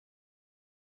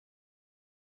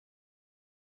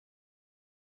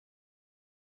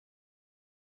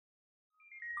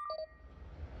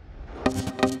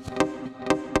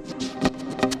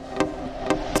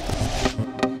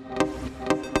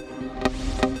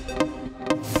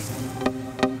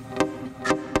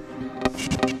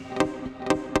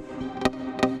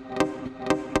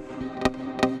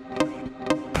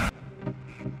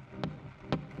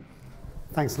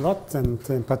thanks a lot, and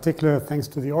in particular, thanks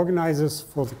to the organizers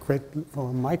for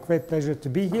my great pleasure to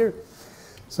be here.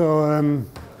 So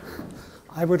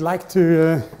I would like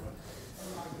to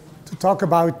talk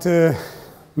about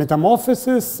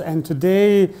metamorphosis, and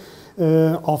today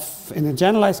in a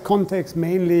generalized context,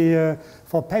 mainly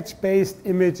for patch-based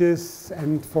images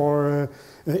and for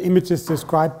images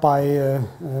described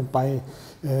by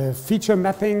feature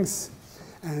mappings.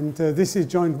 And this is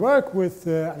joint work with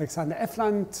Alexander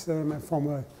Effland, my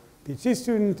former PhD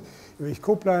student, Erich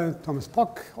Kobler, Thomas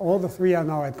Pock. All the three are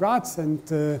now at Graz.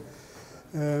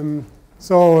 And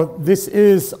so this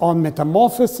is on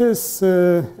metamorphosis,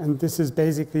 and this is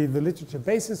basically the literature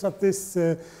basis of this,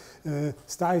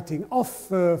 starting off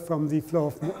from the flow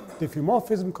of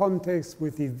diffeomorphism context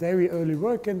with the very early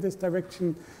work in this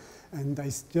direction. And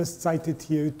I just cited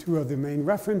here two of the main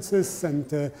references.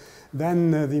 And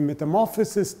then the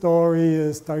metamorphosis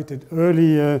story started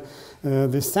early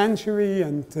this century.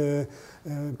 And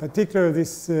in particular,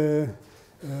 this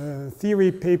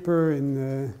theory paper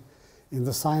in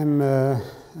the SIAM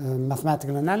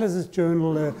Mathematical Analysis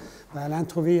Journal by Alain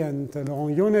Trouvé and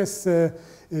Laurent Younes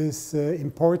is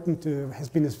important has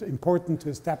been important to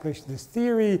establish this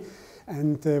theory.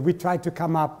 And we tried to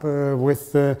come up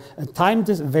with a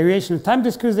variational time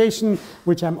discretization,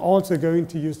 which I'm also going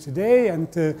to use today. And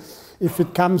if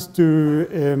it comes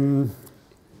to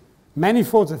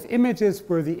manifolds of images,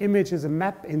 where the image is a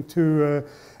map into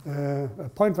a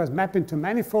pointwise map into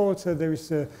manifolds, there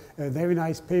is a very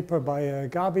nice paper by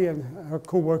Gabi and her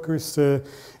co-workers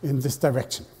in this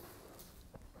direction.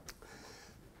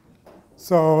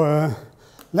 So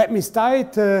let me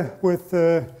start with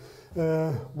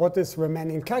what is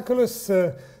Riemannian calculus?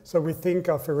 So we think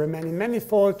of a Riemannian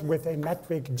manifold with a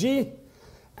metric G,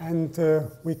 and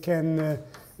we can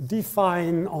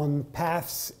define on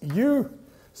paths U.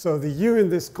 So the U in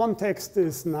this context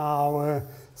is now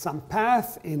some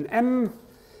path in M,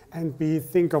 and we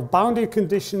think of boundary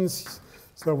conditions.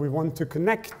 So we want to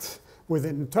connect with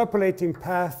an interpolating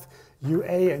path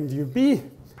UA and UB.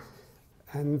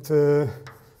 And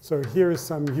so here is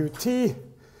some UT.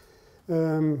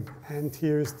 And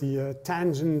here's the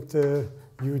tangent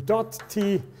u dot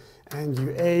t, and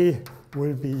ua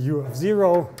will be u of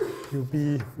 0, ub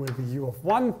will be u of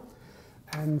 1.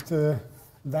 And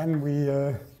then we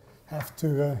have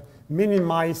to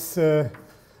minimize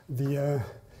the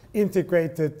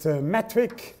integrated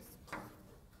metric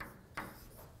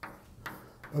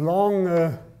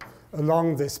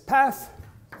along this path.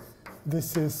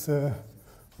 This is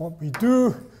what we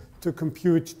do to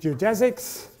compute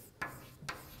geodesics.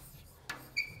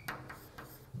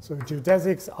 So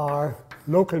geodesics are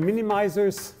local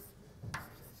minimizers.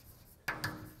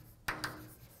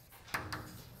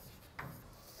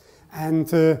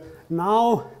 And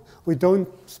now we don't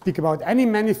speak about any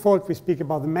manifold. We speak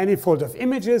about the manifold of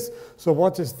images. So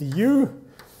what is the U?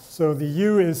 So the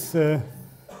U is a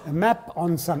map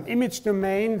on some image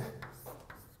domain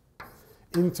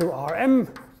into Rm.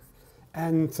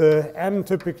 And M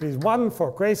typically is 1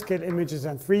 for grayscale images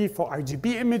and 3 for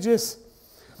RGB images.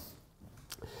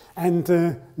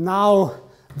 And now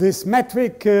this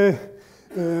metric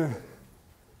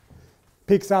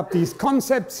picks up these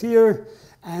concepts here.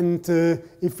 And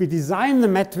if we design the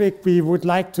metric, we would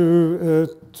like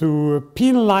to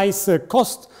penalize the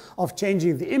cost of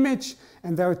changing the image.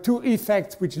 And there are two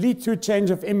effects which lead to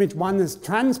change of image. One is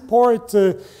transport.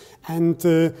 And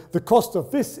the cost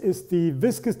of this is the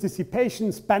viscous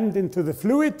dissipation spent into the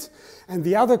fluid. And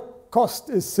the other cost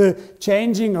is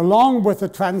changing along with the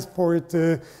transport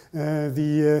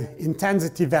the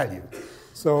intensity value.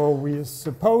 So we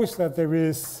suppose that there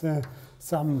is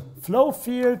some flow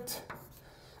field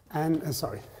and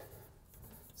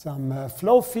some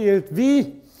flow field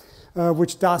V,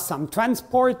 which does some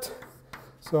transport.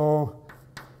 So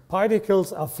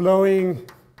particles are flowing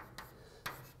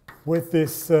with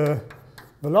this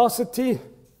velocity.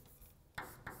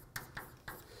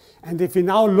 And if we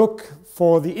now look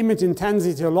for the image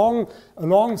intensity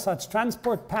along such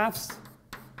transport paths,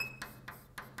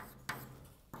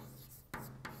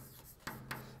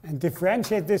 and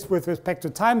differentiate this with respect to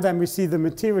time, then we see the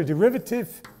material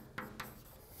derivative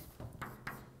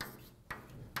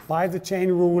by the chain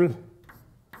rule.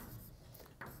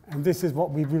 And this is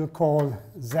what we will call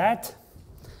Z.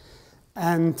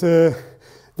 And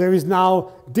there is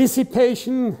now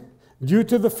dissipation due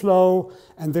to the flow,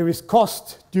 and there is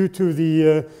cost due to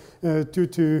the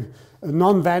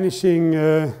non-vanishing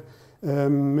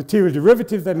material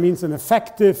derivative. That means an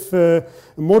effective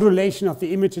modulation of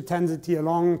the image intensity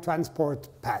along transport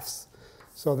paths.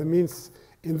 So that means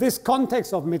in this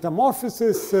context of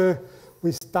metamorphosis,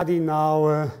 we study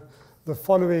now the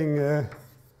following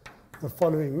the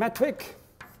following metric.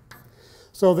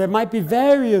 So there might be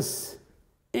various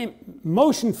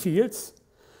motion fields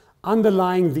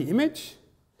underlying the image,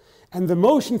 and the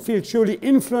motion field surely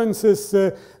influences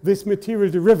this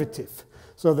material derivative.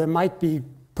 So there might be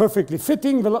perfectly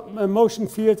fitting motion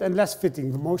fields and less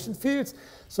fitting motion fields.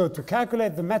 So to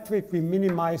calculate the metric, we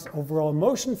minimize overall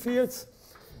motion fields,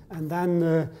 and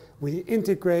then we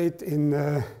integrate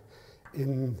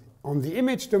on the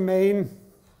image domain,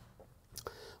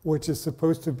 which is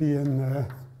supposed to be a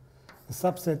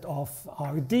subset of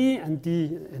Rd, and D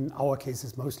in our case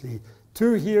is mostly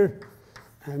 2 here.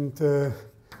 And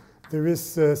there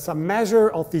is some measure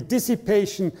of the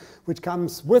dissipation which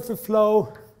comes with the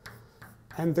flow,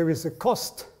 and there is a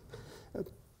cost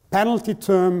penalty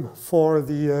term for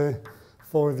the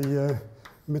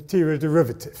material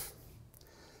derivative.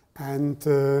 And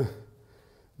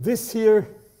this here,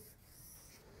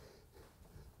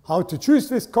 how to choose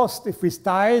this cost? If we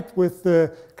start with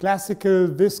the classical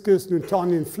viscous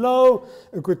Newtonian flow,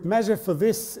 a good measure for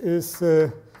this is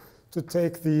to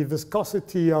take the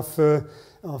viscosity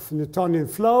of Newtonian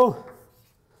flow.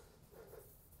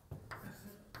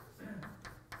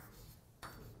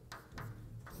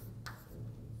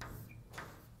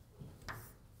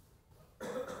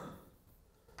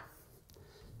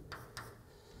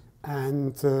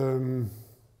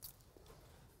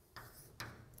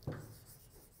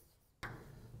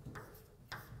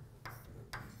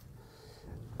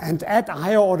 And add a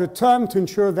higher order term to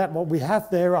ensure that what we have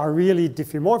there are really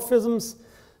diffeomorphisms.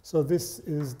 So this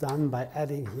is done by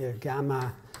adding here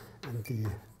gamma and the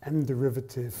m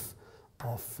derivative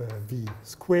of v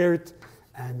squared,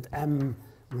 and m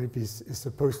is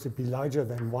supposed to be larger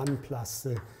than 1 plus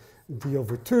d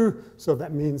over 2. So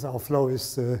that means our flow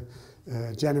is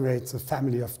generates a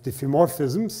family of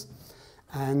diffeomorphisms.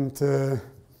 And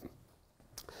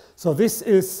so this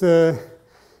is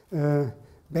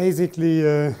basically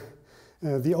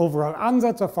the overall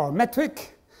ansatz of our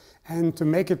metric. And to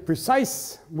make it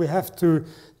precise, we have to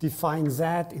define z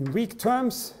in weak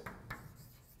terms.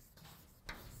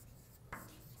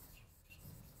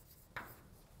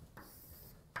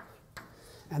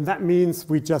 And that means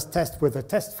we just test with a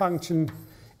test function,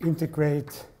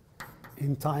 integrate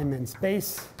in time and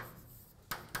space.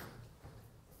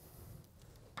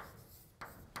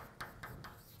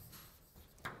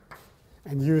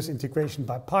 And use integration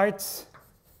by parts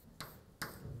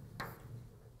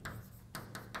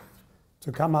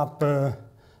to come up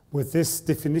with this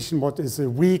definition, what is a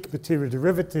weak material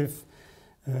derivative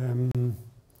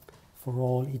for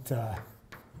all eta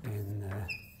in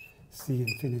C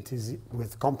infinity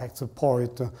with compact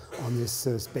support on this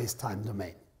space-time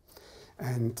domain.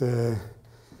 And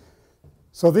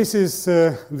so this is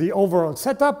the overall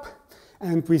setup,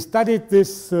 and we studied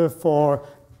this for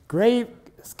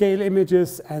grayscale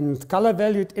images and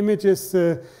color-valued images,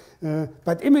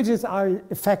 but images are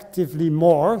effectively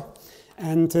more.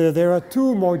 And there are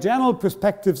 2 more general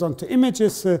perspectives onto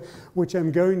images, which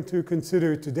I'm going to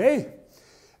consider today.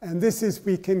 And this is,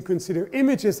 we can consider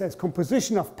images as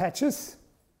composition of patches.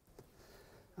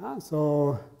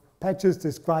 So patches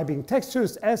describing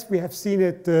textures, as we have seen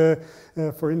it,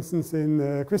 for instance,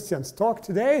 in Christian's talk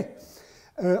today.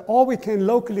 Or we can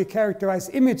locally characterize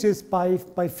images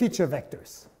by feature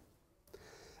vectors.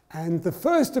 And the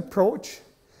first approach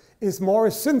is more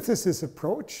a synthesis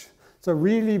approach. So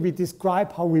really, we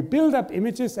describe how we build up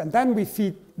images, and then we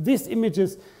feed these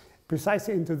images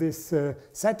precisely into this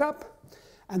setup.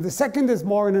 And the second is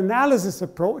more an analysis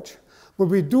approach, where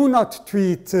we do not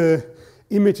treat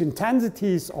image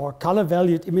intensities or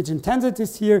color-valued image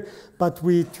intensities here, but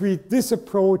we treat this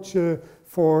approach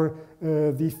for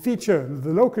the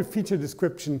local feature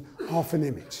description of an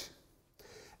image.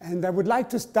 And I would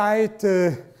like to start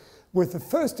with the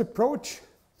first approach,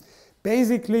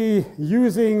 basically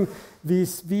using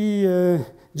these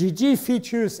VGG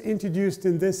features introduced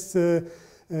in this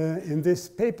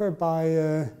paper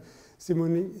by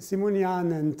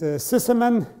Simonian and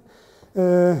Sisserman,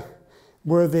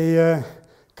 where they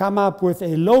come up with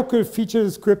a local feature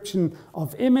description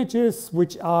of images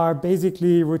which are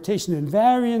basically rotation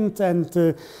invariant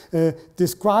and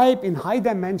describe in high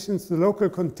dimensions the local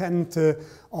content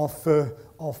of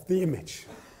the image.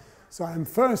 So I'm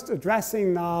first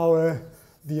addressing now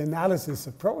the analysis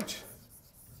approach.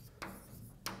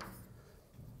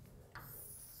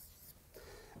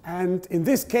 And in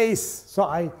this case, so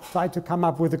I try to come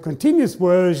up with a continuous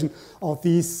version of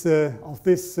this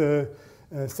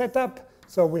setup.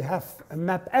 So we have a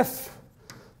map F,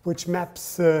 which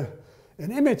maps an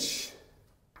image,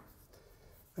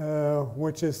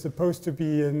 which is supposed to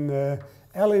be in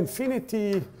L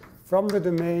infinity from the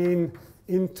domain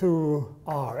into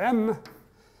Rm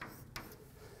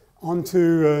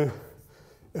onto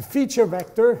a feature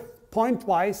vector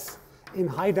pointwise in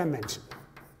high dimension.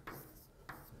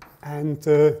 And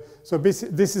so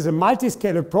this is a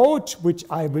multi-scale approach, which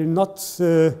I will not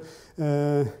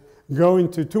go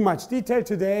into too much detail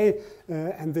today.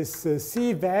 And this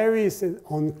C varies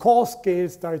on coarse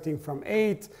scales starting from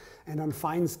 8 and on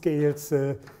fine scales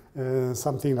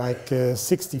something like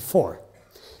 64.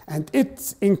 And it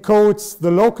encodes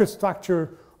the local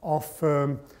structure of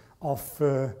the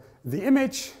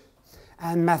image.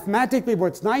 And mathematically,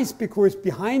 what's nice, because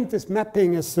behind this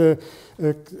mapping is a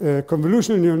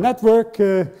convolutional neural network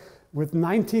with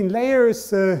 19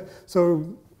 layers.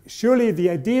 So surely the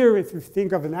idea, if you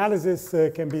think of analysis,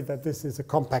 can be that this is a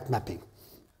compact mapping.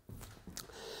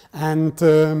 And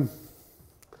so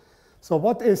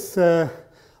what is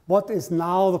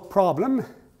now the problem?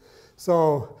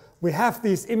 So we have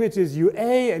these images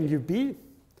UA and UB.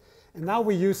 And now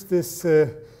we use this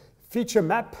feature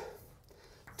map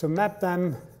to map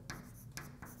them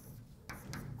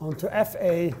onto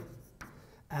FA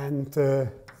and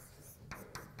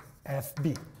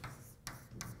FB.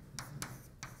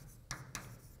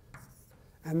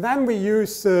 And then we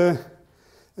use the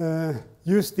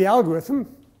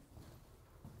algorithm.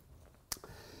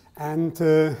 And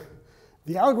the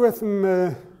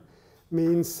algorithm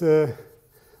means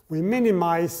we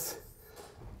minimize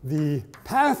the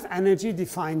path energy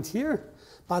defined here.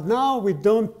 But now we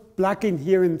don't plug in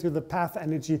here into the path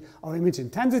energy or image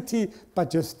intensity,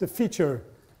 but just the feature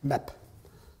map.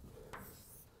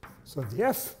 So the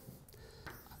F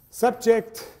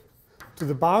subject to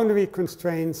the boundary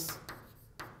constraints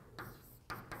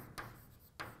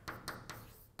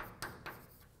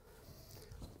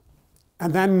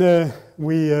and then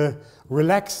we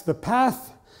relax the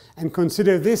path and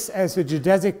consider this as a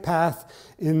geodesic path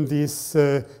in this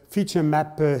feature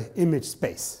map image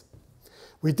space.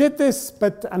 We did this,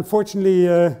 but unfortunately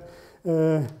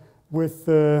with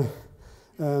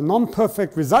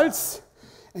non-perfect results.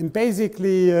 And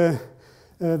basically,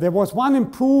 there was one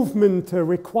improvement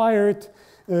required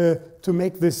to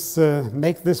make this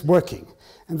working.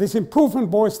 And this improvement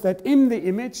was that in the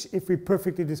image, if we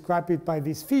perfectly describe it by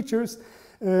these features,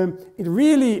 it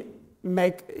really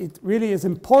is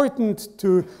important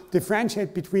to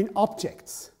differentiate between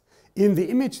objects. In the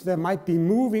image, there might be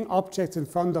moving objects in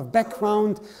front of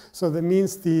background. So that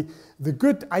means the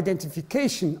good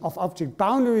identification of object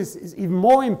boundaries is even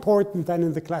more important than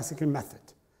in the classical method.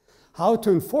 How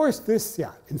to enforce this?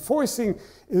 Yeah, enforcing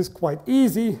is quite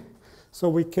easy. So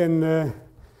we can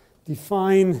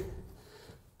define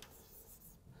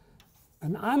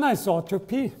an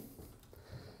anisotropy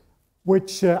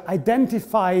which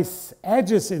identifies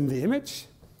edges in the image.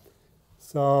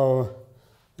 So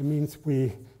it means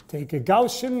we take a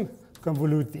Gaussian,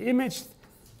 convolute the image,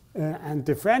 and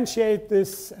differentiate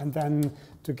this, and then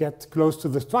to get close to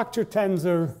the structure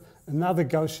tensor, another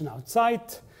Gaussian outside,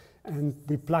 and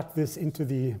we plug this into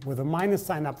with a minus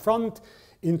sign up front,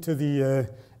 into the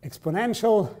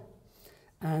exponential,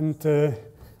 and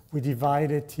we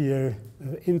divide it here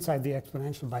inside the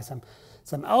exponential by some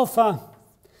alpha,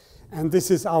 and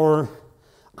this is our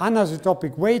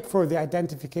anisotropic weight for the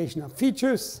identification of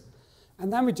features.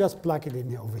 And then we just plug it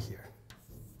in over here.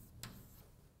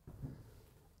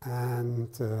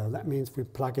 And that means we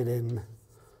plug it in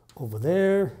over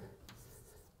there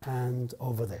and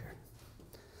over there.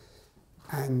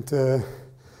 And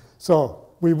so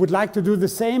we would like to do the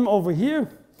same over here.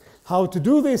 How to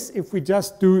do this? If we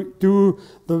just do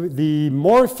the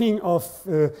morphing of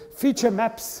feature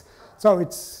maps. So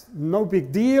it's no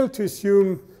big deal to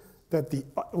assume that the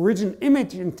original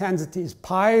image intensity is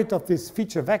part of this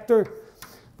feature vector.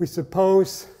 We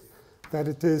suppose that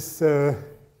it is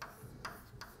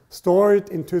stored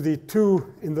into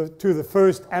the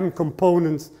first m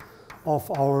components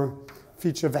of our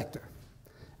feature vector,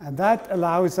 and that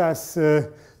allows us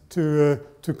to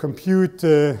compute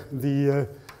the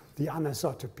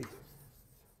anisotropy.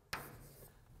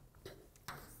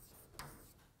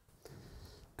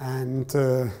 And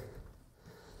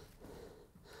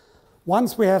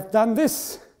once we have done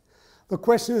this, the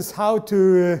question is how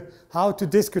to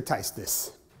discretize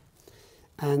this,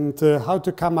 and how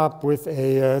to come up with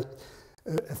a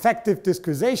effective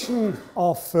discretization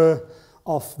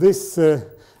of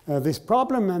this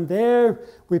problem. And there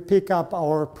we pick up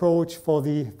our approach for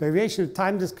the variational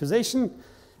time discretization.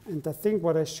 And I think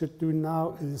what I should do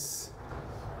now is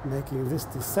making this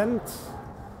descent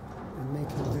and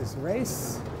making this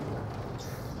raise.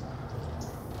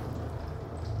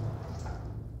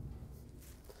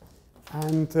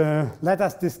 And let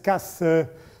us discuss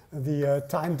the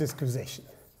time discretization.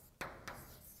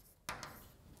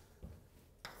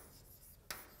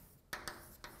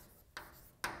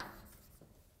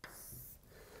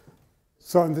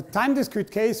 So in the time discrete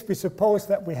case, we suppose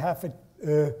that we have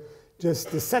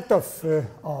just a set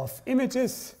of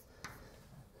images,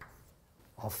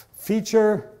 of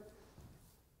feature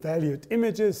valued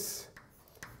images.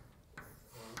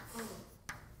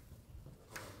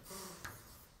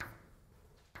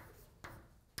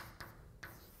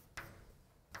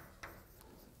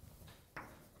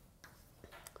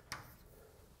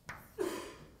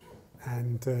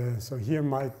 And so here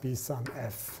might be some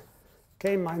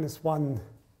fk minus 1,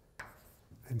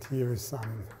 and here is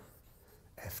some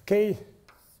fk.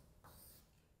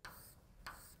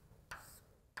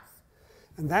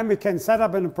 And then we can set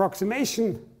up an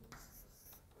approximation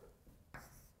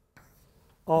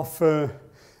of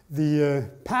the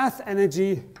path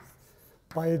energy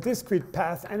by a discrete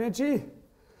path energy,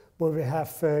 where we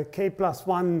have k plus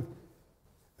 1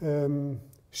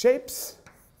 shapes.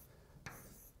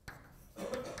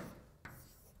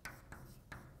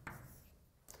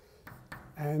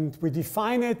 And we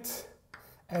define it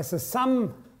as a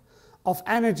sum of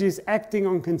energies acting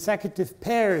on consecutive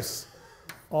pairs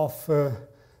of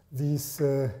these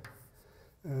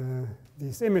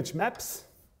image maps.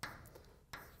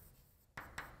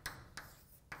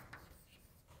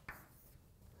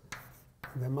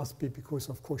 There must be, because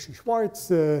of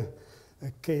Cauchy-Schwarz, a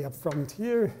k up front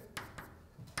here.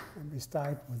 And we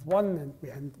start with 1 and we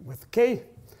end with k.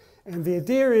 And the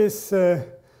idea is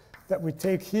that we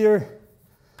take here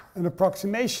an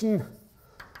approximation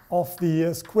of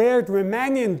the squared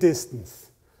Riemannian distance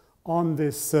on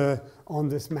this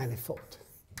manifold.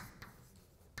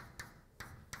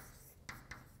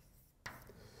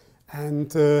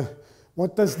 And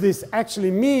what does this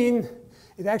actually mean?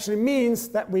 It actually means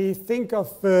that we think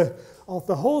of the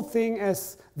whole thing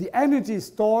as the energy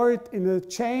stored in a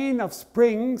chain of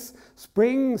springs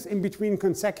in between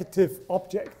consecutive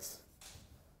objects.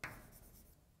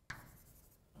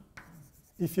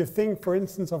 If you think, for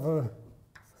instance, of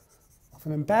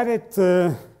an embedded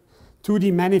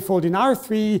 2D manifold in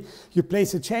R3, you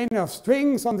place a chain of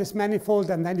strings on this manifold,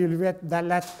 and then you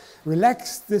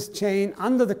relax this chain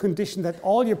under the condition that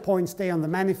all your points stay on the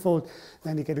manifold.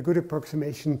 Then you get a good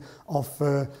approximation of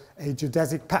a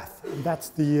geodesic path. And that's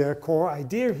the core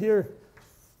idea here.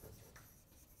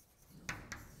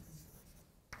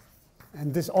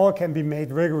 And this all can be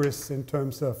made rigorous in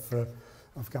terms of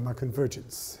gamma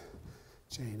convergence.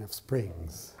 Chain of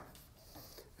springs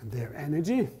and their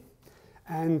energy.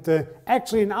 And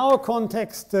actually, in our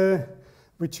context,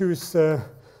 we choose the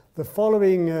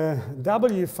following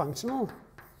W functional.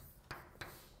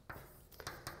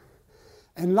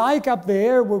 And like up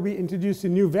there, where we introduce a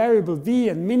new variable v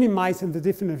and minimize in the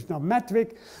definition of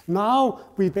metric, now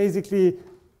we basically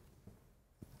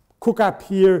cook up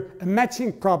here a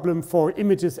matching problem for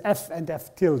images f and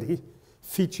f tilde,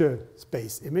 feature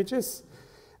space images.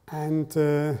 And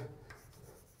so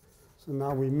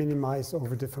now we minimize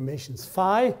over deformations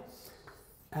phi.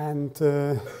 And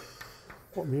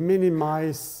what we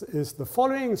minimize is the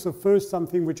following. So first,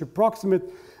 something which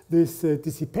approximates this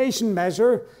dissipation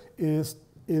measure is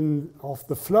of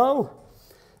the flow.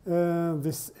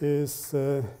 This is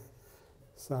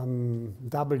some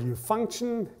W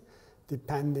function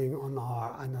depending on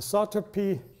our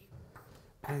anisotropy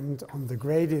and on the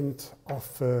gradient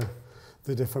of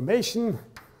the deformation,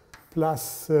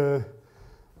 plus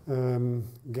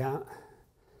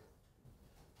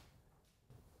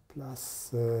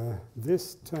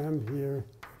this term here,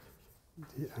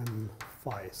 dm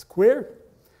phi square,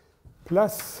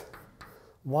 plus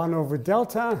 1 over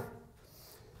delta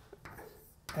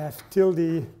f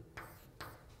tilde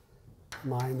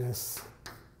minus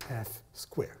f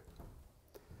square.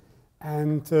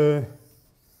 And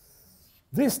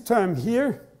this term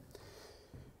here,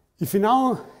 if you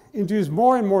now introduce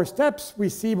more and more steps, we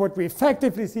see what we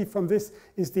effectively see from this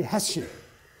is the Hessian.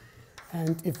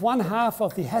 And if 1/2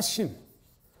 of the Hessian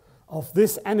of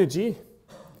this energy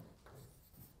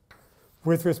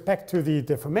with respect to the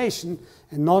deformation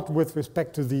and not with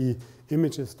respect to the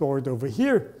images stored over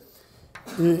here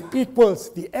equals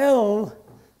the L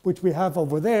which we have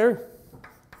over there,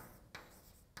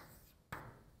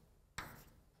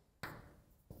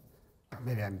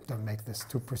 maybe I don't make this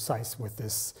too precise with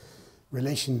this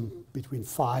relation between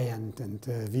phi and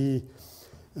v.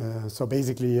 So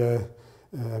basically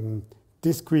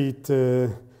discrete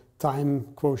time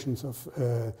quotients of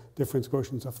difference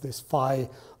quotients of this phi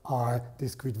are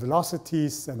discrete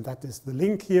velocities, and that is the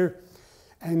link here.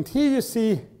 And here you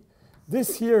see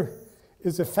this here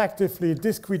is effectively a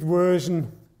discrete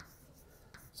version.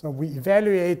 So we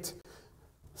evaluate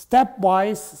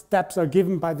stepwise. Steps are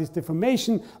given by this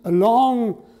deformation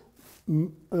along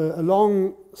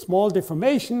along small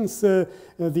deformations,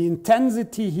 the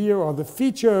intensity here, or the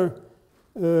feature,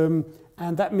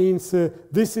 and that means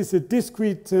this is a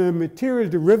discrete material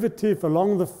derivative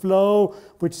along the flow,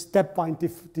 which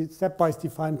stepwise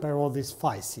defined by all these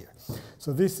phi's here.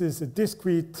 So this is a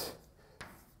discrete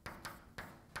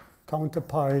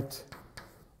counterpart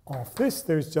of this.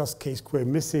 There's just k-square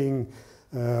missing,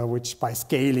 which by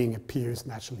scaling appears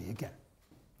naturally again.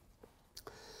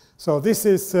 So this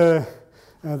is the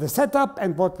setup,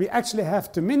 and what we actually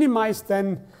have to minimize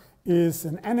then is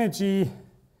an energy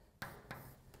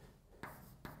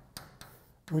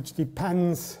which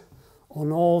depends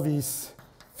on all these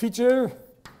feature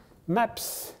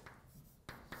maps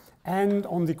and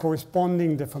on the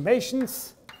corresponding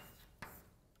deformations.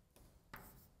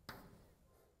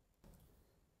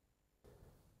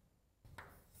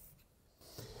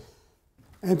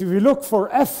 And if we look for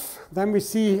f, then we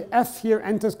see f here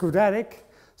enters quadratic.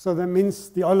 So that means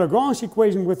the Euler-Lagrange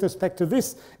equation with respect to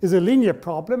this is a linear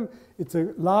problem. It's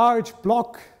a large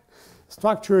block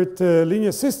structured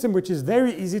linear system, which is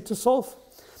very easy to solve.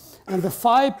 And the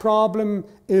phi problem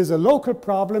is a local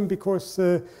problem because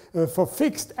for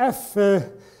fixed f,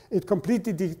 it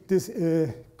completely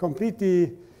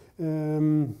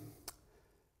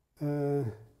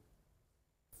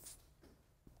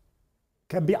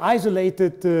can be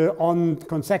isolated on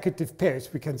consecutive pairs.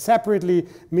 We can separately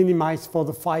minimize for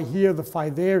the phi here, the phi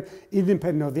there,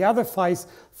 independent of the other phi's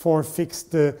for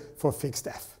fixed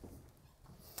f.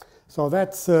 So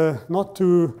that's not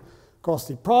too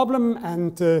costly problem.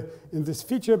 And in this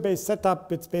feature-based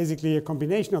setup, it's basically a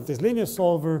combination of this linear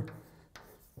solver,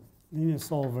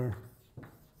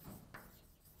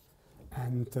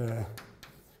 and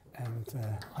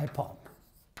IPOM.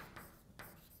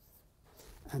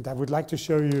 And I would like to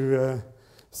show you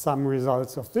some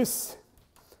results of this.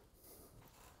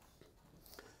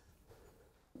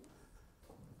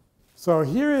 So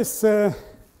here is, at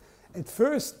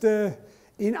first,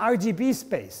 in RGB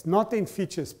space, not in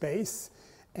feature space,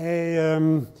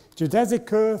 a geodesic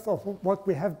curve of what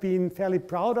we have been fairly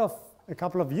proud of a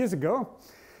couple of years ago.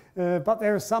 But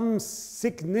there are some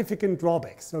significant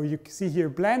drawbacks. So you see here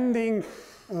blending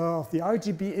of the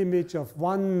RGB image of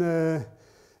one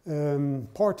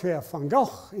portrait of Van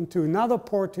Gogh into another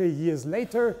portrait years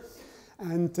later.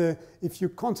 And if you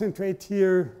concentrate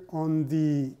here on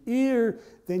the ear,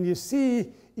 then you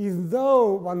see, even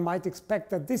though one might expect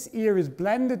that this ear is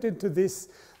blended into this,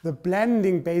 the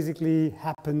blending basically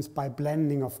happens by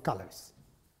blending of colors.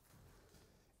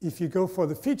 If you go for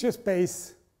the feature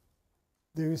space,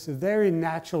 there is a very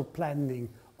natural blending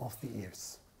of the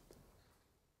ears.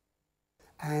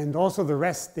 And also the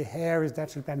rest, the hair is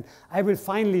naturally blended. I will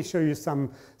finally show you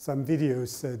some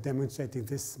videos demonstrating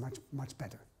this much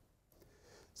better.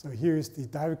 So here is the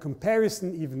direct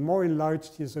comparison, even more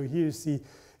enlarged here. So here you see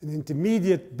an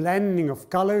intermediate blending of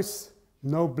colors,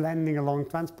 no blending along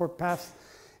transport paths.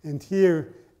 And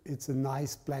here it's a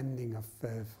nice blending of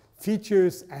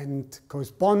features and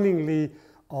correspondingly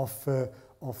of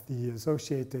the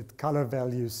associated color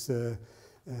values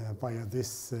via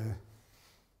this.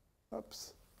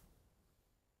 Oops.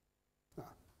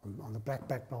 On the black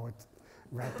background,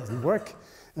 red doesn't work,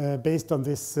 based on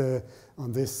this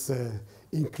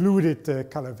included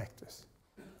color vectors.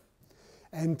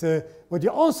 And what you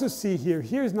also see here,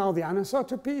 here's now the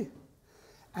anisotropy,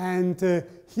 and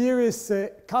here is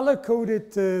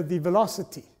color-coded the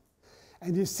velocity.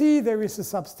 And you see there is a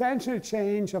substantial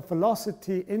change of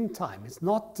velocity in time. It's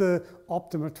not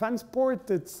optimal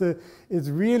transport, it's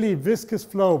really viscous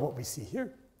flow, what we see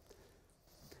here.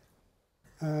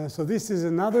 So this is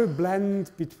another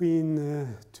blend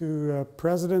between two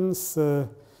presidents. And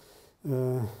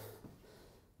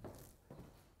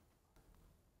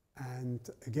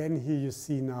again, here you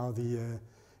see now the,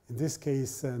 in this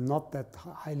case, not that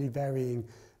highly varying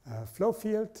flow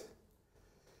field.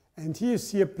 And here you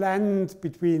see a blend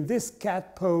between this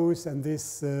cat pose and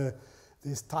this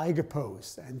tiger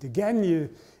pose. And again,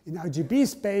 in RGB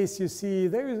space, you see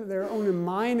there are only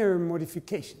minor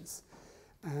modifications.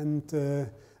 And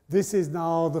this is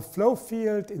now the flow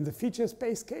field in the feature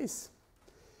space case.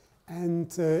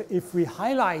 And if we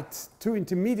highlight two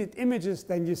intermediate images,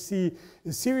 then you see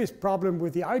a serious problem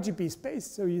with the RGB space.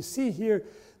 So you see here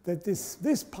that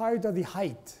this part of the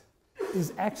height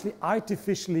is actually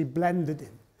artificially blended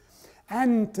in.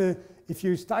 And if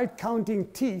you start counting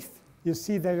teeth, you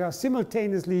see there are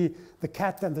simultaneously the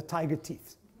cat and the tiger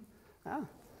teeth.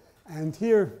 And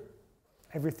here,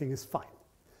 everything is fine.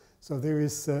 So there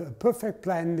is a perfect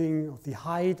blending of the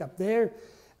height up there,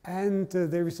 and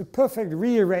there is a perfect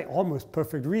almost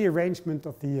perfect rearrangement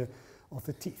of the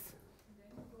teeth. And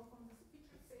then you go from the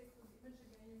feature space to the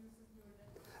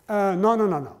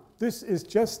No. This is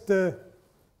just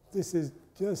this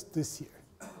here.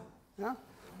 Yeah?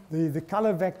 The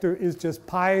color vector is just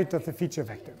part of the feature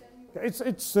vector.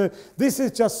 This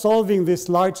is just solving this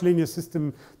large linear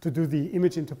system to do the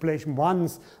image interpolation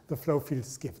once the flow field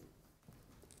is given.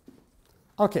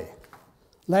 Okay,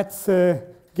 let's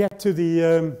get to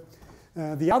the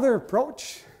other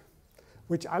approach,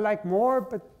 which I like more,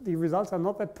 but the results are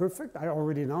not that perfect. I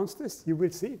already announced this. You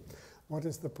will see what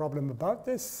is the problem about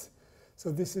this.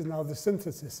 So this is now the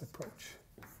synthesis approach.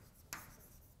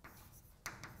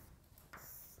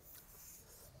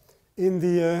 In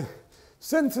the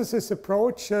synthesis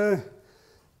approach,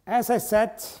 as I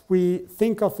said, we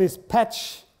think of this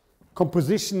patch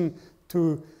composition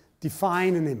to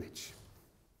define an image.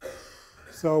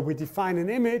 So we define an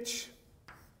image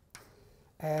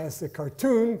as a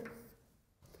cartoon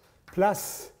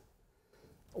plus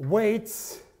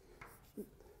weights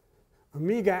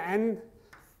omega n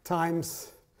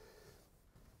times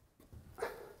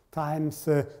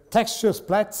texture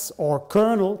splats or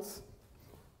kernels.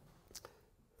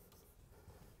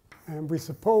 And we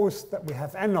suppose that we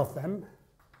have n of them.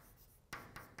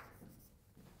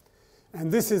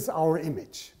 And this is our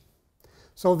image.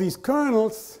 So these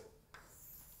kernels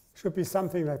should be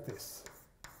something like this.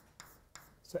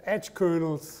 So edge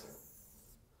kernels,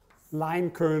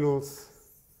 line kernels,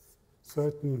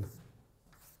 certain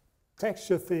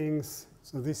texture things.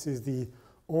 So this is the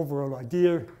overall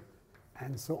idea,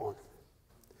 and so on.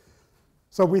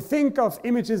 So we think of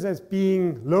images as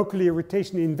being locally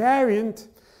rotationally invariant.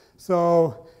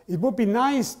 So it would be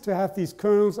nice to have these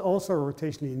kernels also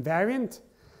rotationally invariant.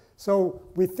 So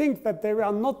we think that there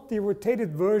are not the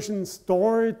rotated versions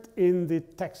stored in the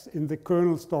text in the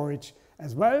kernel storage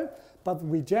as well, but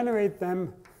we generate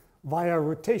them via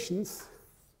rotations.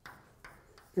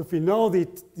 If we know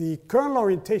the kernel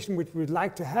orientation which we'd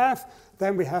like to have,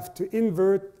 then we have to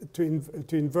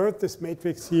invert this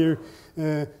matrix here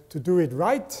to do it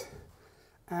right.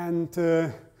 And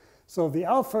so the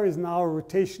alpha is now a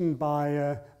rotation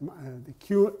by the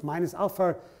Q minus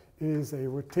alpha is a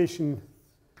rotation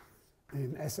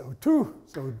in SO2.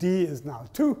 So D is now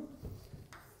 2.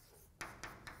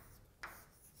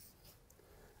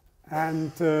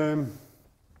 And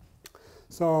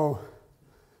so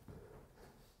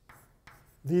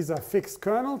these are fixed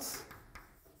kernels.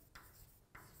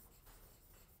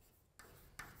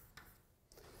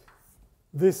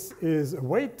 This is a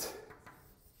weight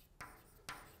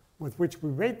with which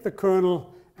we weight the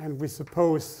kernel, and we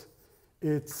suppose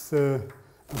it's a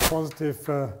positive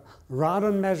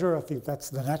radon measure. I think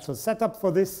that's the natural setup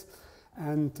for this.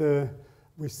 And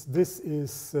this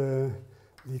is the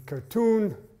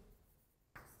cartoon.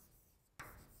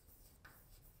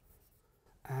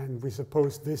 And we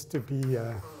suppose this to be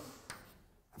a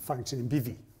function in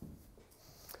BV.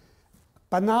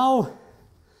 But now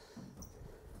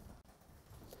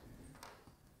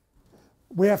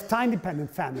we have time-dependent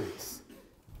families.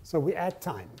 So we add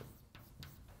time.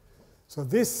 So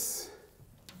this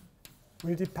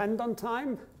will depend on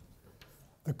time.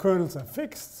 The kernels are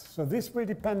fixed. So this will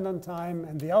depend on time.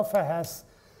 And the alpha has,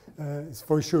 is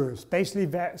for sure, spatially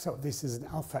varying. So this is an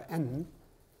alpha n.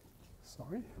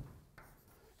 Sorry.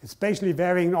 It's spatially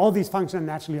varying. All these functions are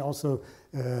naturally also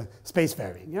space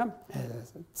varying. Yeah?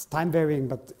 It's time varying,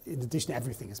 but in addition,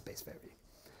 everything is space varying.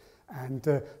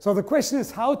 And so the question is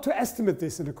how to estimate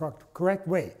this in a correct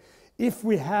way. If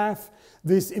we have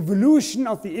this evolution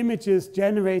of the images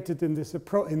generated in this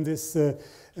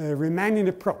Riemannian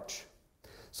approach.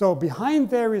 So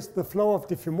behind there is the flow of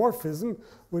diffeomorphism,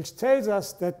 which tells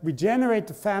us that we generate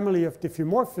a family of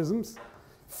diffeomorphisms,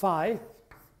 phi,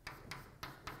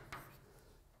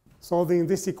 solving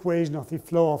this equation of the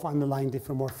flow of underlying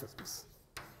diffeomorphisms.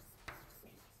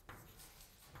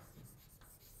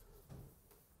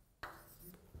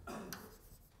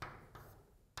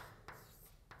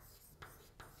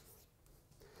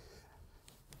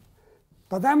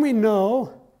 But then we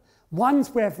know,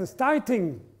 once we have the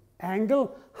starting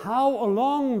angle, how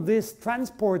along this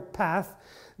transport path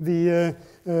the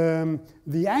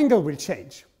angle will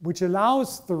change, which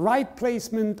allows the right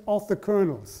placement of the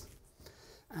kernels.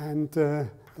 And that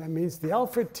means the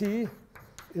alpha t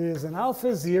is an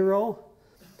alpha 0.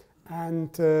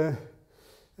 And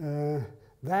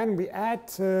then we add,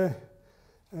 so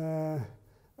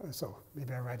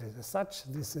maybe I write it as such.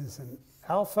 This is an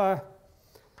alpha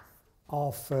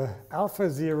of alpha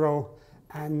 0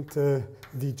 and the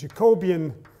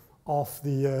Jacobian of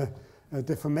the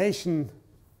deformation,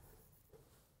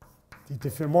 the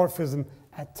diffeomorphism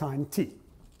at time t.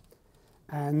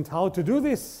 And how to do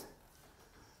this?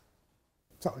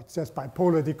 So it's just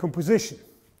bipolar decomposition.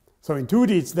 So in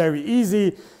 2D it's very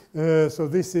easy. So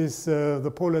this is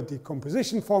the polar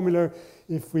decomposition formula.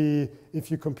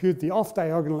 If you compute the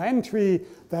off-diagonal entry,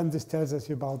 then this tells us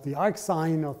about the arc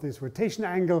sine of this rotation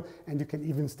angle, and you can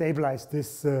even stabilize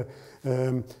this to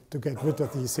get rid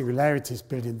of the singularities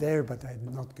built in there, but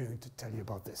I'm not going to tell you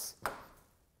about this.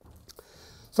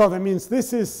 So that means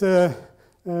this is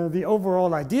the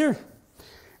overall idea,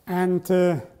 and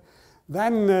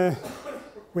then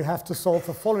we have to solve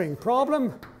the following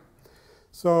problem.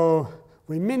 So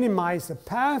we minimize the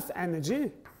path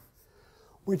energy,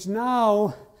 which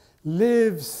now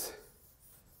lives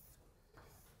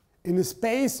in a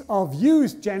space of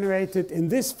u's generated in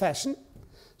this fashion.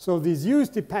 So these u's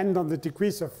depend on the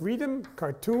degrees of freedom,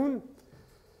 cartoon,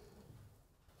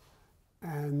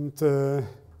 and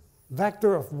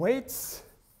vector of weights,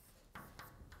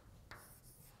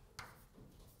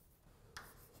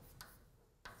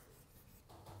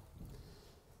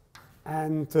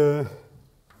 and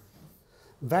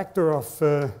vector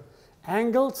of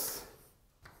angles,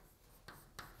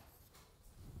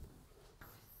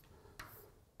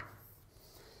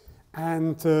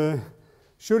 and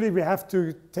surely we have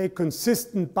to take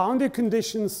consistent boundary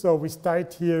conditions. So we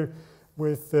start here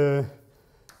with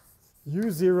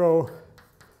u0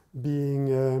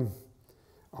 being,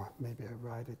 oh, maybe I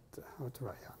write it, how to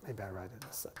write, yeah, maybe I write it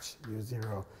as such,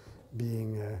 u0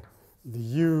 being the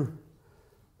u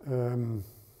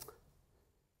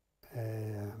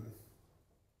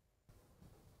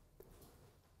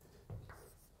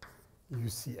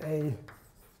UCA,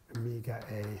 omega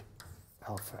A,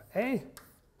 alpha A,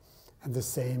 and the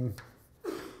same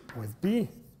with B.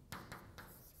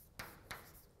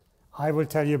 I will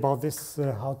tell you about this,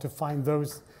 how to find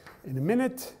those in a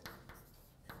minute.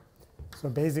 So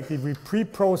basically we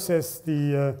pre-process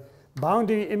the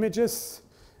boundary images,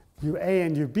 UA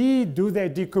and UB, do their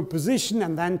decomposition,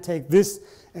 and then take this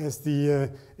as the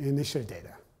initial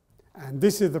data. And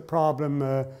this is the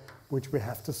problem which we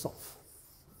have to solve.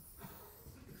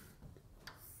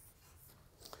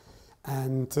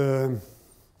 And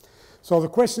so the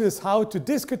question is how to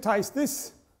discretize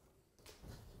this.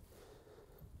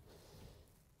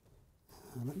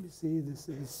 Let me see, this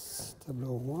is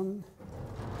tableau 1.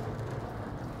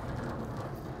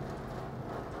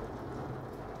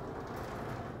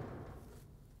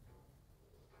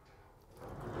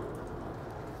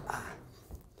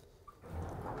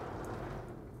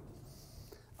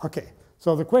 Okay,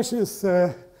 so the question is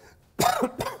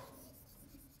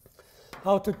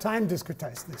how to time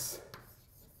discretize this.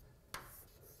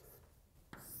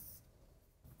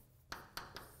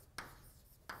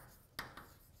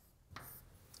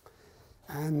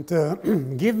 And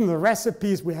given the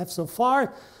recipes we have so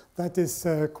far, that is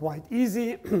quite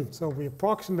easy. So we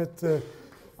approximate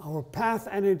our path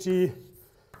energy,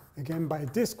 again by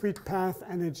discrete path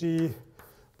energy,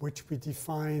 which we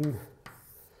define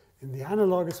in the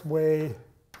analogous way.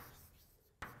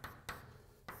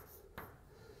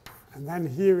 And then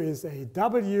here is a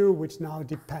W, which now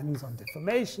depends on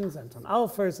deformations and on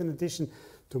alphas in addition,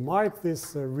 to mark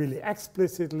this really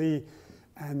explicitly.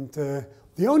 And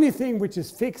the only thing which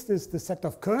is fixed is the set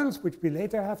of kernels, which we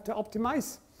later have to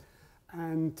optimize.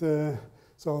 And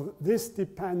so this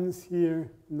depends here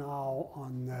now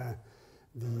on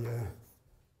the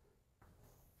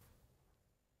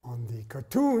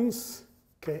cartoons,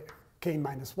 k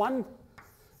minus 1,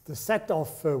 the set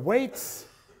of weights,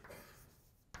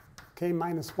 k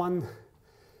minus 1,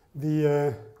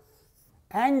 the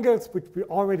angles which we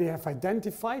already have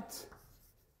identified,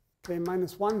 k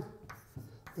minus 1,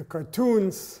 the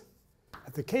cartoons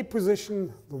at the k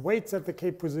position, the weights at the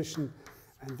k position,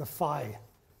 and the phi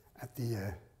at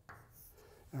the,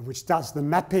 which does the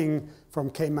mapping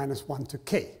from k minus 1 to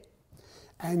k.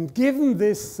 And given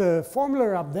this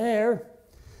formula up there,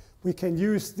 we can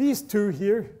use these two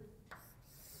here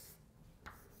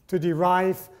to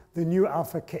derive the new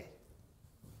alpha k,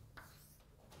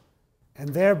 and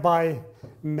thereby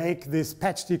make this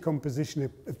patch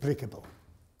decomposition applicable.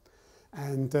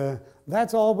 And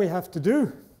that's all we have to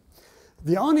do.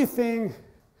 The only thing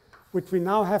which we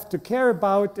now have to care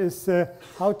about is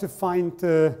how to find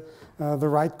the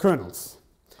right kernels.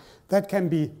 That can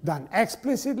be done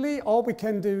explicitly, or we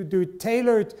can do it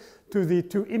tailored to the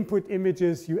two input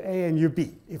images, UA and UB.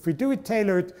 If we do it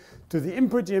tailored to the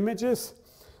input images,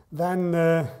 then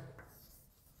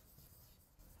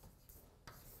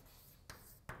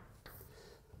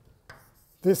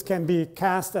this can be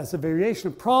cast as a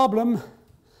variational problem.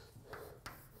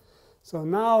 So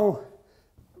now,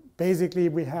 basically,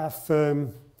 we have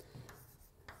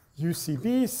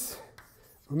UCBs,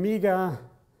 omega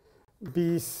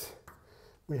Bs,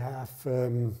 we have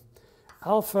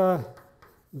alpha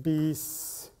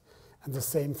Bs, And the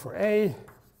same for A.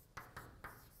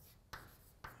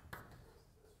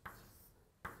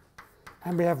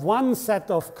 And we have one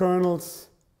set of kernels,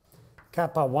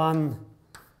 kappa 1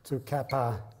 to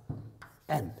kappa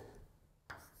n.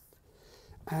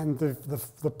 And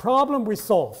the problem we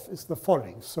solve is the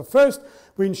following. So first,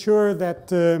 we ensure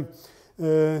that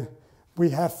we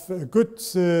have a good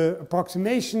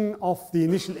approximation of the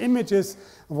initial images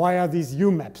via these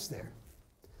U maps there.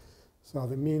 So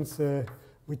that means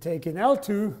we take in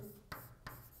L2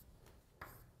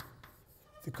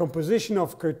 the composition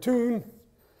of cartoon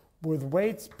with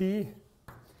weights B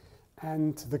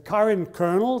and the current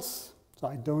kernels. So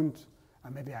I don't,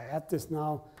 maybe I add this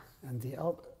now, and the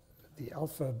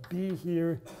alpha B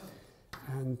here,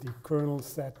 and the kernel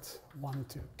set 1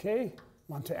 to k,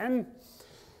 1 to n,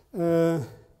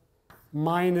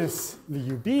 minus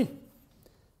the UB.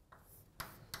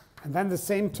 And then the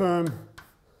same term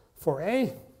for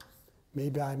A.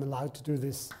 Maybe I'm allowed to do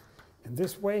this in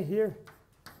this way here.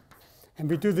 And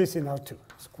we do this in L2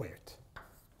 squared.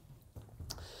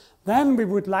 Then we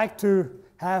would like to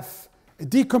have a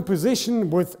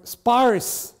decomposition with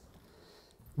sparse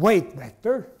weight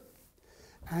vector.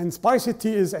 And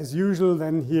sparsity is, as usual,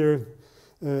 then here,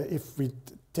 if we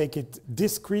take it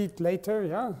discrete later,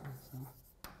 yeah.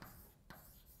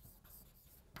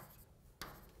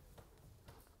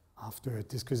 After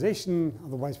discretization,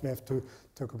 otherwise we have to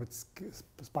talk about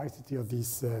sparsity of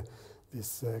these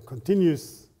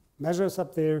continuous measures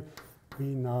up there. We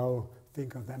now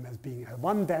think of them as being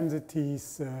L1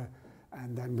 densities,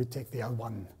 and then we take the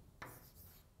L1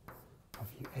 of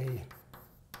UA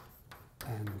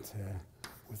and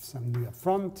with some nu up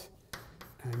front,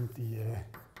 and the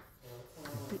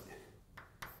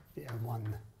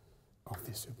L1 of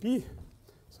this UB.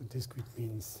 So discrete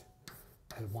means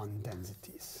L1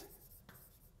 densities.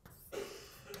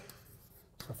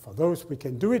 So for those we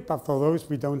can do it, but for those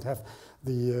we don't have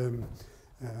the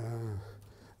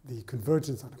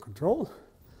convergence under control.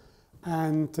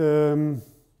 And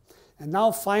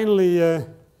now finally there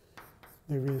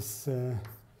is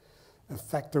a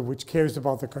factor which cares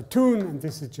about the cartoon, and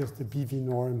this is just the BV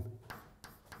norm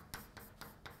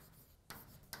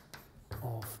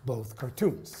of both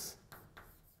cartoons.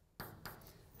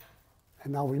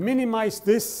 And now we minimize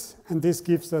this, and this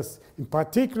gives us, in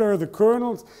particular, the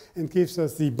kernels, and gives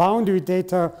us the boundary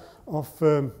data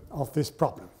of this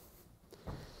problem.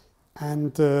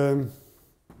 And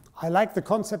I like the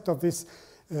concept of this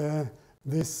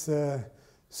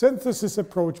synthesis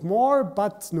approach more,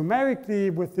 but numerically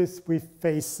with this we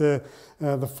face the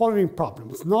following problem.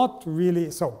 It's not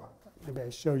really, so maybe I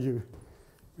show you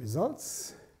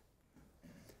results.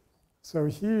 So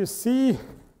here you see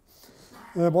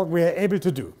what we are able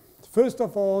to do. First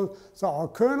of all, so our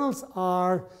kernels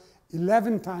are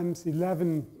 11 times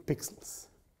 11 pixels.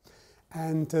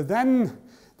 And then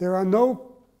there are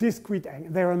no discrete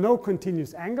angles, there are no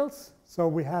continuous angles. So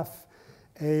we have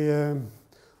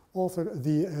also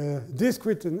the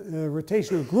discrete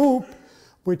rotational group,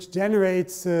 which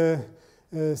generates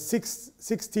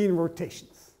 16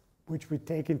 rotations, which we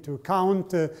take into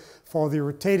account for the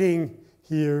rotating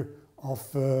here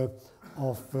of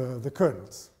the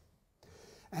kernels.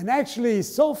 And actually,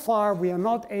 so far, we are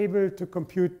not able to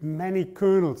compute many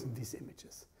kernels in these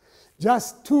images.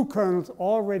 Just 2 kernels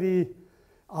already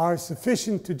are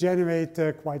sufficient to generate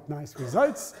quite nice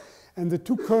results. And the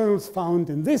 2 kernels found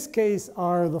in this case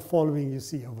are the following you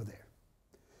see over there.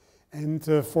 And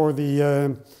for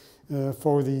the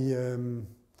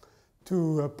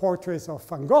 2 portraits of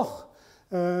Van Gogh,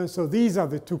 so these are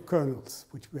the 2 kernels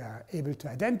which we are able to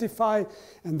identify.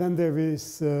 And then there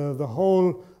is the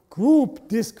whole group,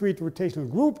 discrete rotational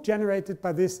group generated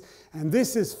by this. And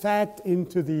this is fed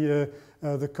into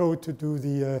the code to do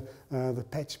the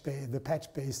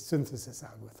patch-based synthesis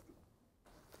algorithm.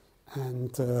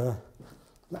 And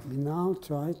let me now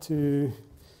try to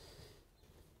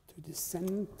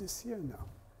descend this here.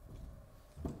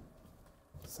 No.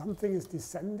 Something is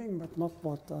descending, but not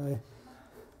what I...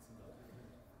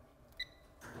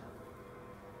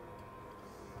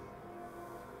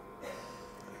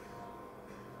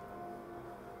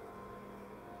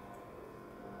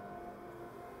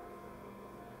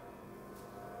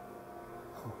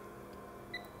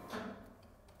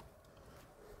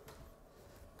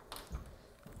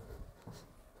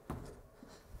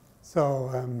 So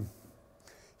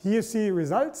here you see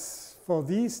results for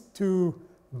these 2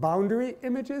 boundary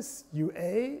images,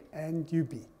 UA and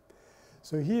UB.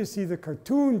 So here you see the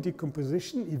cartoon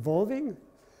decomposition evolving.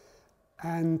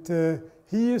 And here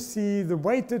you see the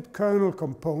weighted kernel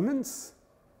components.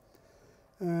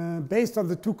 based on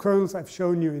the two kernels I've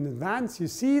shown you in advance. You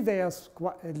see they are,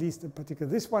 at least in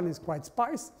particular this one is quite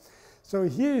sparse. So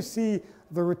here you see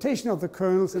the rotation of the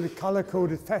kernels in a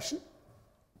color-coded fashion.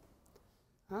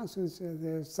 So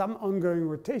there's some ongoing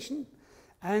rotation.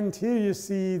 And here you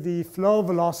see the flow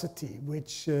velocity,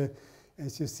 which,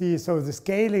 as you see, so the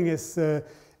scaling is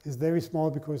very small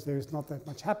because there is not that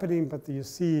much happening, but you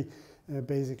see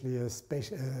basically a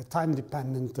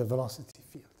time-dependent velocity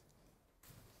field.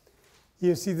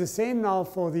 You see the same now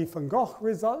for the Van Gogh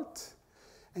result.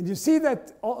 And you see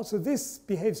that also this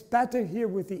behaves better here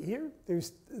with the ear.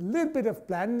 There's a little bit of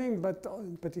blending, but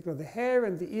in particular the hair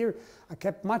and the ear are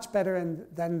kept much better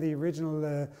than the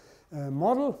original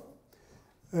model.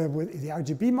 With the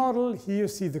RGB model, here you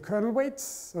see the kernel weights.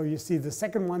 So you see the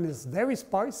second one is very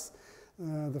sparse.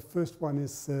 The first one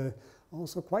is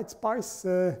also quite sparse.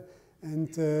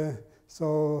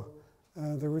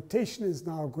 The rotation is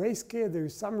now grayscale. There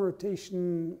is some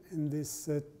rotation in this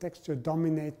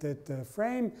texture-dominated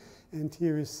frame. And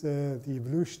here is the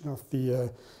evolution of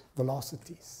the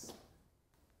velocities.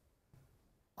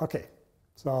 OK,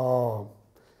 so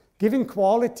giving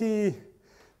quality,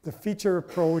 the feature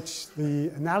approach, the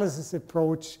analysis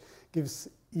approach gives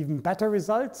even better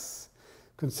results.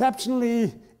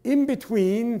 Conceptually, in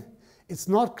between, it's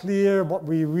not clear what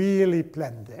we really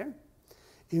planned there.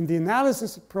 In the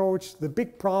analysis approach, the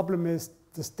big problem is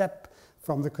the step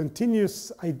from the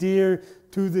continuous idea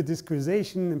to the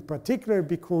discretization, in particular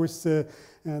because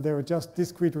there are just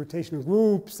discrete rotational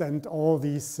groups and all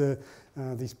these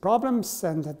problems.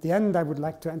 And at the end, I would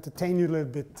like to entertain you a little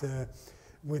bit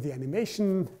with the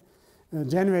animation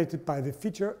generated by the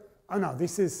feature. Oh no,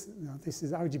 this is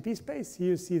RGB space. Here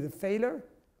you see the failure.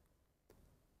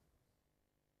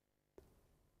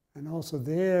 And also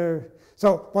there.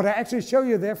 So what I actually show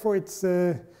you, therefore, it's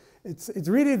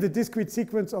really the discrete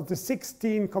sequence of the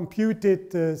 16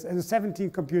 computed and the 17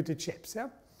 computed shapes, yeah?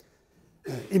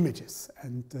 Images.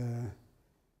 And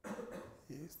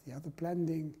here's the other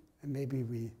blending. And maybe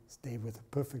we stay with the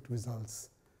perfect results.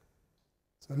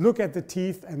 So look at the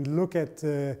teeth and look at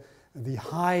the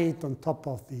height on top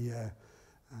of the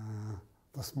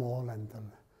small and the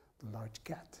large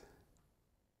cat.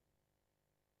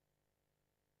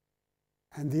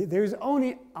 And there is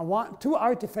only two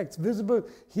artifacts visible.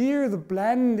 Here, the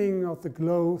blending of the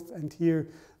growth, and here,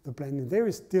 the blending. There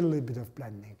is still a little bit of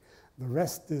blending. The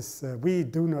rest is, we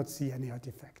do not see any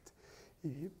artifact.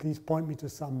 Please point me to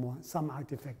some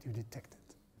artifact you detected.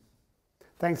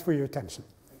 Thanks for your attention.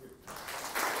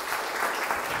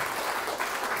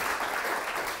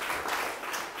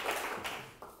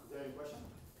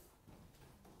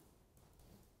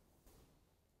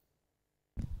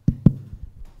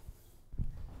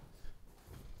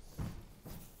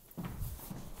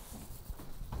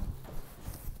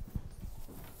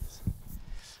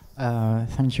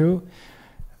 Thank you.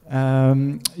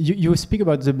 You speak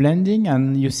about the blending,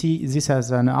 and you see this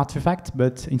as an artifact,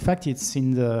 but in fact, it's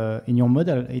in your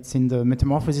model. It's in the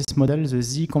metamorphosis model. The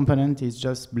Z component is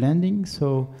just blending.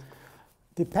 So,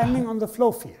 depending on the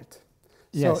flow field.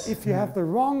 Yes. So if you have the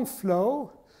wrong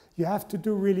flow, you have to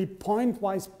do really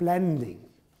point-wise blending.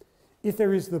 If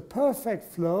there is the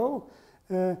perfect flow,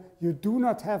 you do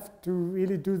not have to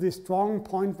really do this strong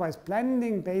point-wise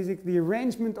blending. Basically, the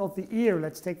arrangement of the ear,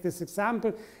 let's take this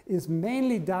example, is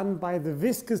mainly done by the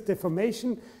viscous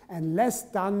deformation and less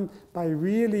done by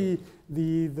really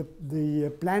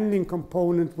the blending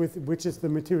component, which is the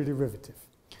material derivative.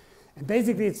 And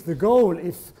basically, it's the goal.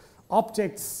 If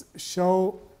objects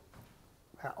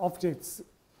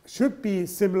should be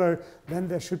similar, then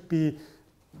there should be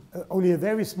only a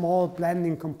very small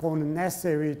blending component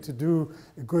necessary to do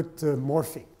a good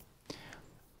morphing.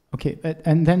 Okay,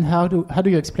 and then how do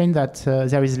you explain that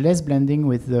there is less blending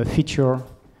with the feature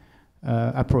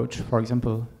approach, for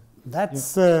example?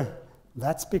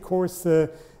 That's because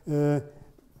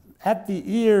at the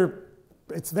ear,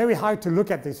 it's very hard to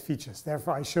look at these features.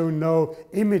 Therefore, I show no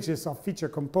images of feature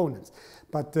components.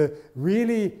 But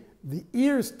really, the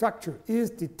ear structure is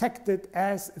detected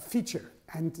as a feature.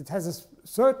 And it has a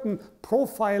certain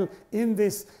profile in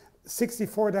this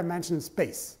 64-dimensional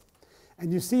space.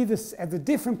 And you see this at a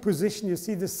different position, you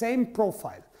see the same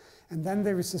profile. And then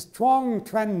there is a strong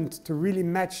trend to really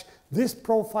match this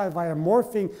profile via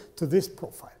morphing to this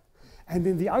profile. And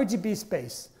in the RGB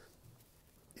space,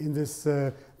 in this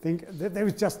thing, there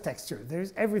is just texture. There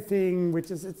is everything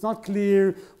which is, it's not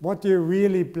clear what you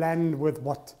really blend with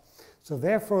what. So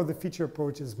therefore, the feature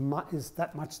approach is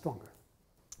that much stronger.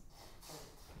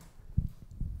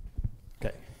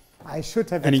 Okay. I should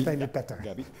have explained it better.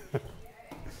 Gabby?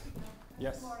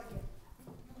 Yes. Morph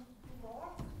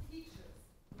features.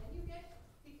 When you get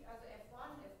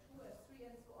F1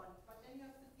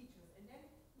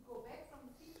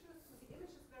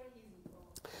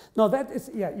 No, that is,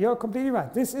 yeah, you're completely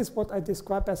right. This is what I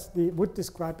describe as would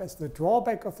describe as the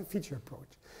drawback of the feature approach.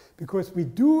 Because we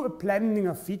do a blending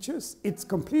of features, it's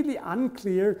completely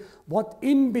unclear what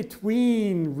in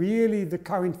between really the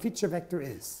current feature vector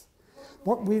is.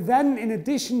 What we then in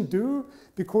addition do,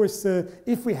 because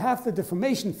if we have the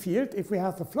deformation field, if we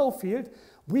have the flow field,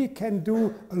 we can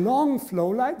do along flow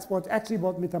lines. What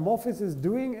Metamorphosis is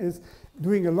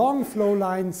doing along flow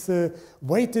lines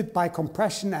weighted by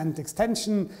compression and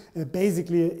extension.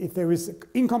 Basically, if there is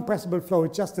incompressible flow,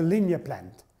 it's just a linear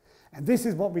blend. And this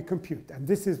is what we compute, and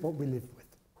this is what we live with.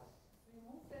 We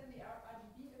move then the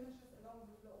RGB images along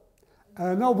the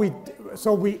flow? No,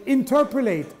 we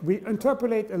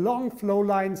interpolate along flow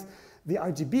lines the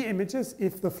RGB images.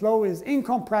 If the flow is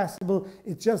incompressible,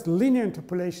 it's just linear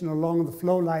interpolation along the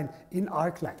flow line in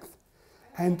arc length.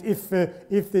 And if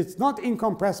it's not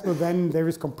incompressible, then there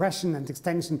is compression and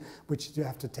extension, which you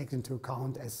have to take into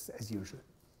account as usual.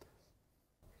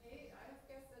 Okay, I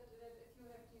guess that if you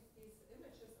have these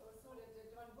images also, that the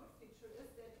one good feature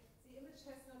is that the image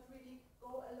has not really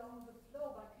go along the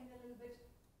flow, but can a little bit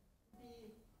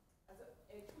be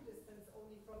a two distance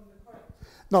only from the correct.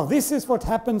 No, this is what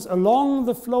happens along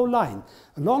the flow line.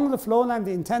 Along the flow line,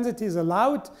 the intensity is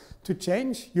allowed to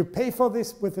change. You pay for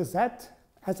this with a Z,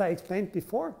 as I explained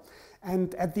before.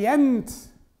 And at the end,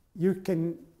 you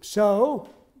can show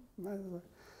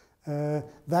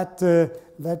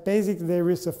that basically there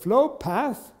is a flow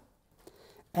path,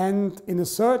 and in a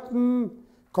certain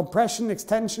compression,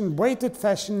 extension, weighted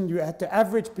fashion, you add the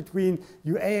average between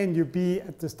UA and UB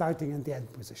at the starting and the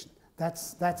end position.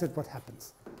 That's it, what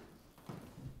happens.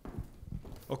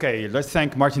 Okay, let's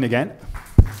thank Martin again.